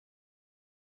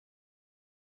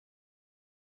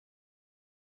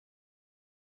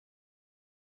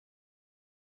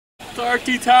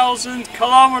30,000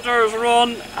 kilometers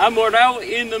run, and we're out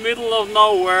in the middle of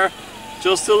nowhere,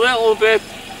 just a little bit,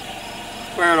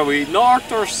 where are we,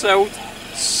 north or south?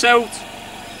 South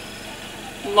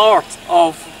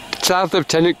of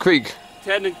Tennant Creek.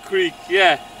 Tennant Creek,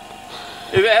 yeah.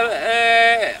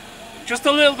 Just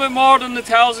a little bit more than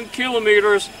 1,000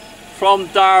 kilometers from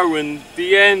Darwin,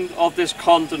 the end of this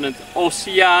continent,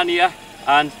 Oceania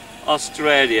and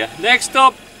Australia. Next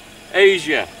up,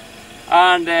 Asia.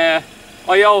 And I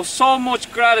owe so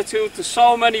much gratitude to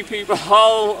so many people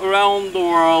all around the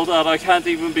world that I can't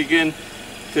even begin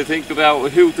to think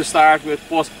about who to start with,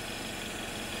 but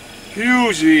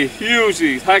hugely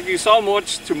thank you so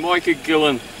much to Michael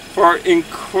Gillen for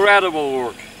incredible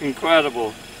work.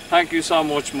 Incredible. Thank you so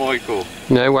much, Michael.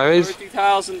 No worries.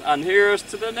 30,000, and here's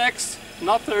to the next,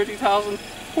 not 30,000,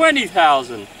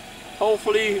 20,000.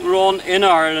 Hopefully run in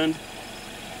Ireland,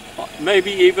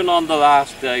 maybe even on the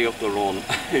last day of the run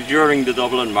during the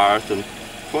Dublin Marathon,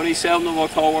 27th of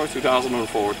October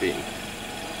 2014.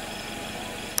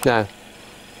 Now,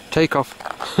 take off.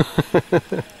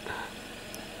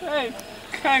 Hey,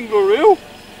 kangaroo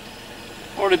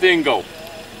or the dingo?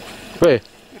 Where?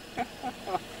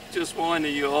 Just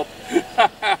winding you up.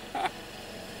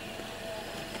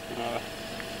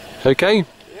 Okay.